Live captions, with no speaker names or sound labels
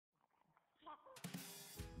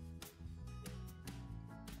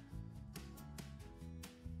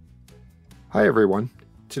Hi everyone.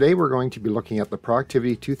 Today we're going to be looking at the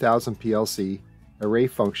Productivity 2000 PLC Array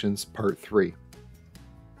Functions Part 3.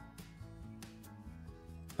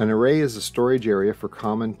 An array is a storage area for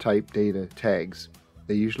common type data tags.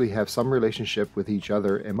 They usually have some relationship with each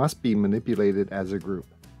other and must be manipulated as a group.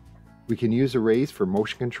 We can use arrays for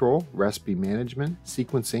motion control, recipe management,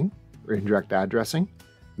 sequencing, or indirect addressing,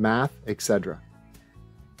 math, etc.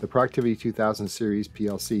 The Productivity 2000 Series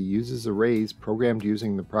PLC uses arrays programmed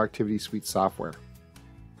using the Productivity Suite software.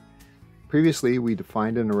 Previously, we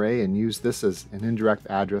defined an array and used this as an indirect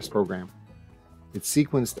address program. It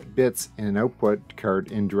sequenced bits in an output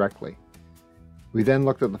card indirectly. We then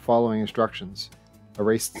looked at the following instructions: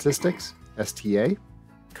 array statistics, STA,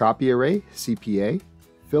 copy array, CPA,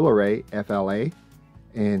 fill array, FLA,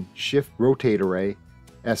 and shift rotate array,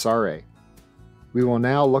 SRA. We will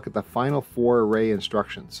now look at the final four array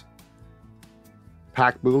instructions.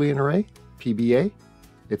 Pack Boolean Array, PBA.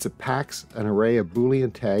 It packs an array of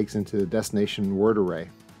Boolean tags into the destination word array.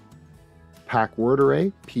 Pack Word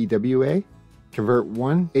Array, PWA. Convert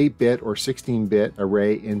one 8-bit or 16-bit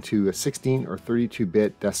array into a 16 or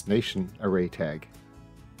 32-bit destination array tag.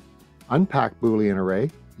 Unpack Boolean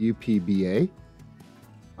Array, UPBA.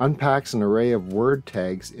 Unpacks an array of word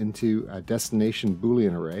tags into a destination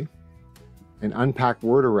Boolean array. An Unpack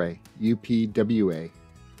Word Array, UPWA.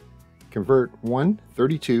 Convert one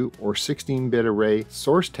 32 or 16-bit array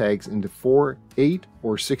source tags into four 8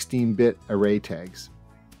 or 16-bit array tags.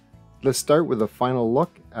 Let's start with a final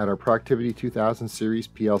look at our Productivity 2000 Series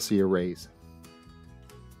PLC arrays.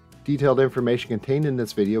 Detailed information contained in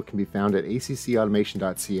this video can be found at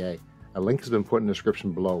accautomation.ca. A link has been put in the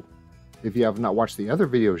description below. If you have not watched the other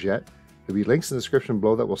videos yet, there will be links in the description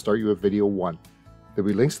below that will start you with video 1. There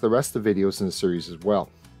will be links to the rest of the videos in the series as well.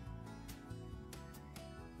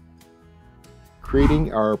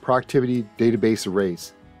 Creating our productivity database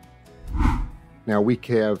arrays. Now we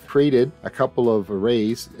have created a couple of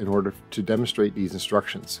arrays in order to demonstrate these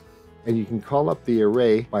instructions. And you can call up the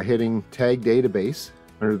array by hitting Tag Database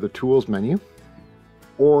under the Tools menu,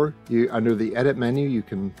 or under the Edit menu you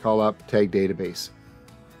can call up Tag Database.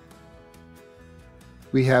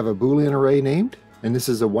 We have a Boolean array named, and this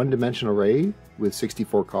is a one-dimensional array with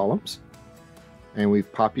 64 columns, and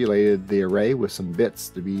we've populated the array with some bits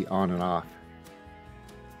to be on and off.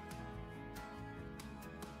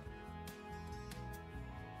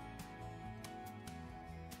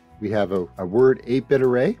 We have a word 8-bit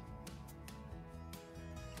array,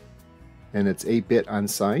 and it's 8-bit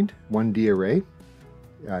unsigned, 1D array,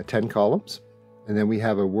 10 columns, and then we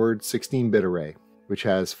have a word 16-bit array, which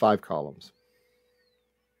has 5 columns.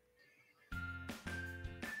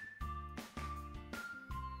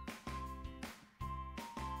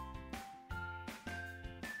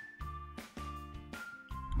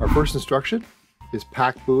 Our first instruction is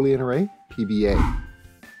Pack Boolean Array, PBA.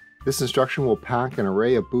 This instruction will pack an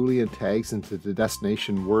array of Boolean tags into the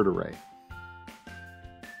destination word array.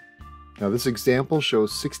 Now this example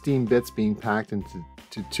shows 16 bits being packed into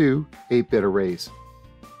two 8-bit arrays.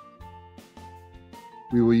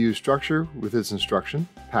 We will use structure with this instruction,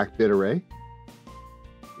 pack bit array.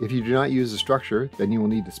 If you do not use the structure, then you will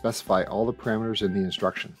need to specify all the parameters in the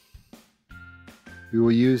instruction. We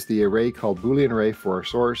will use the array called Boolean Array for our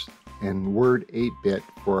source and word 8-bit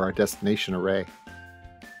for our destination array.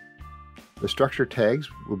 The structure tags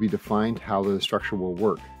will be defined how the structure will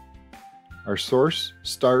work. Our source,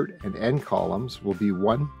 start, and end columns will be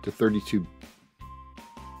 1 to 32.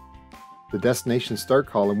 The destination start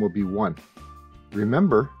column will be 1.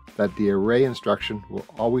 Remember that the array instruction will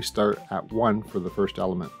always start at 1 for the first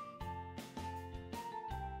element.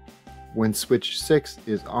 When switch 6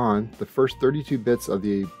 is on, the first 32 bits of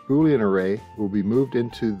the Boolean array will be moved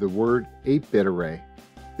into the word 8-bit array.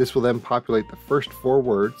 This will then populate the first 4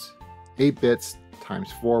 words. 8 bits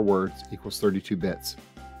times 4 words equals 32 bits.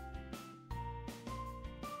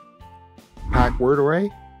 Pack Word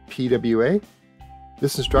Array, PWA.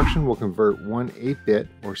 This instruction will convert one 8-bit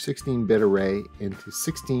or 16-bit array into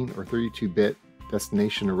 16 or 32-bit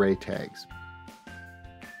destination array tags.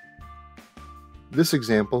 This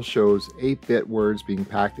example shows 8-bit words being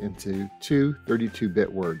packed into two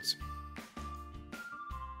 32-bit words.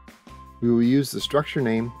 We will use the structure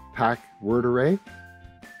name Pack Word Array.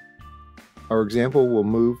 Our example will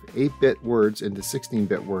move 8-bit words into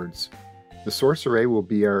 16-bit words. The source array will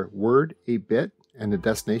be our word 8-bit, and the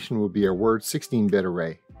destination will be our word 16-bit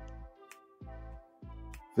array.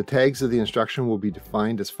 The tags of the instruction will be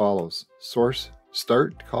defined as follows: source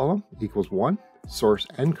start column equals 1, source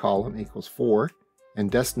end column equals 4, and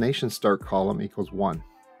destination start column equals 1.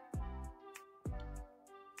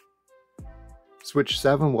 Switch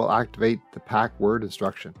 7 will activate the pack word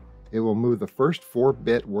instruction. it will move the first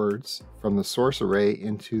 4-bit words from the source array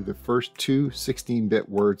into the first two 16-bit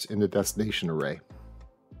words in the destination array.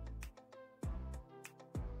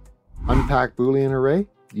 Unpack Boolean Array,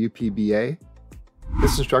 UPBA.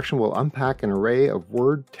 This instruction will unpack an array of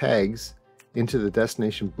word tags into the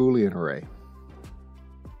destination Boolean array.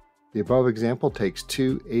 The above example takes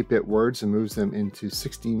two 8-bit words and moves them into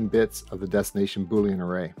 16 bits of the destination Boolean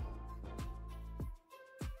array.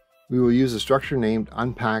 We will use a structure named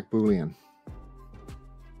Unpack Boolean.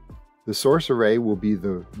 The source array will be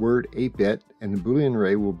the word 8-bit and the Boolean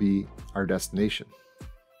array will be our destination.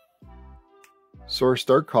 Source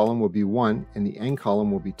start column will be 1 and the end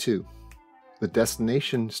column will be 2. The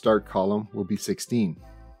destination start column will be 16.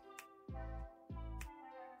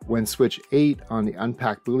 When switch 8 on the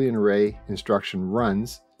Unpack Boolean Array instruction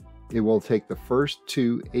runs, it will take the first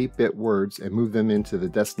two 8-bit words and move them into the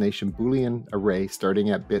destination Boolean array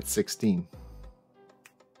starting at bit 16.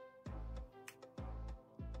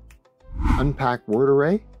 Unpack Word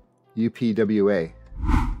Array, UPWA.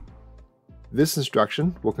 This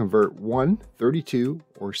instruction will convert 1, 32,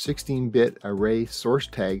 or 16-bit array source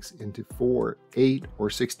tags into 4, 8, or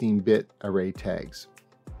 16-bit array tags.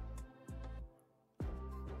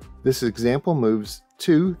 This example moves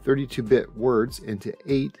two 32-bit words into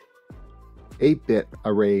 8 8-bit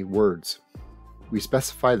array words. We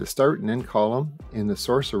specify the start and end column in the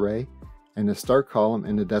source array and the start column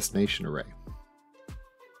in the destination array.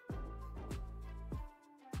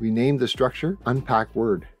 We name the structure Unpack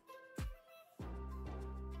Word.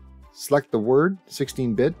 Select the word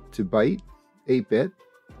 16-bit to byte 8-bit.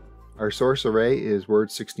 Our source array is word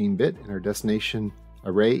 16-bit and our destination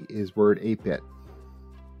array is word 8-bit.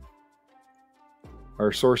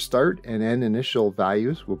 Our source start and end initial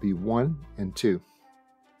values will be 1 and 2.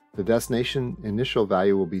 The destination initial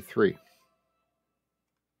value will be 3.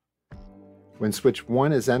 When switch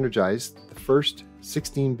 1 is energized, the first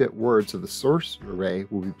 16-bit words of the source array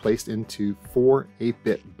will be placed into 4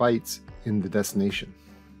 8-bit bytes in the destination.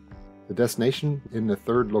 The destination in the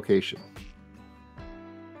third location.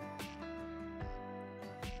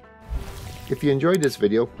 If you enjoyed this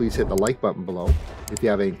video, please hit the like button below. If you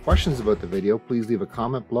have any questions about the video, please leave a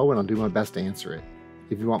comment below and I'll do my best to answer it.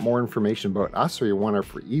 If you want more information about us or you want our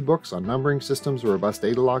free ebooks on numbering systems or robust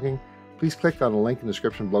data logging, please click on the link in the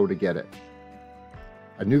description below to get it.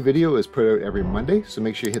 A new video is put out every Monday, so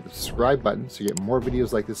make sure you hit the subscribe button so you get more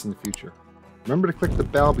videos like this in the future. Remember to click the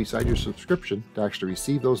bell beside your subscription to actually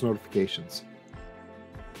receive those notifications.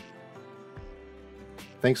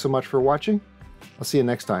 Thanks so much for watching. I'll see you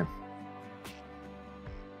next time.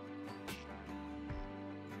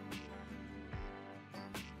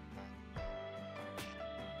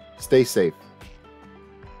 Stay safe.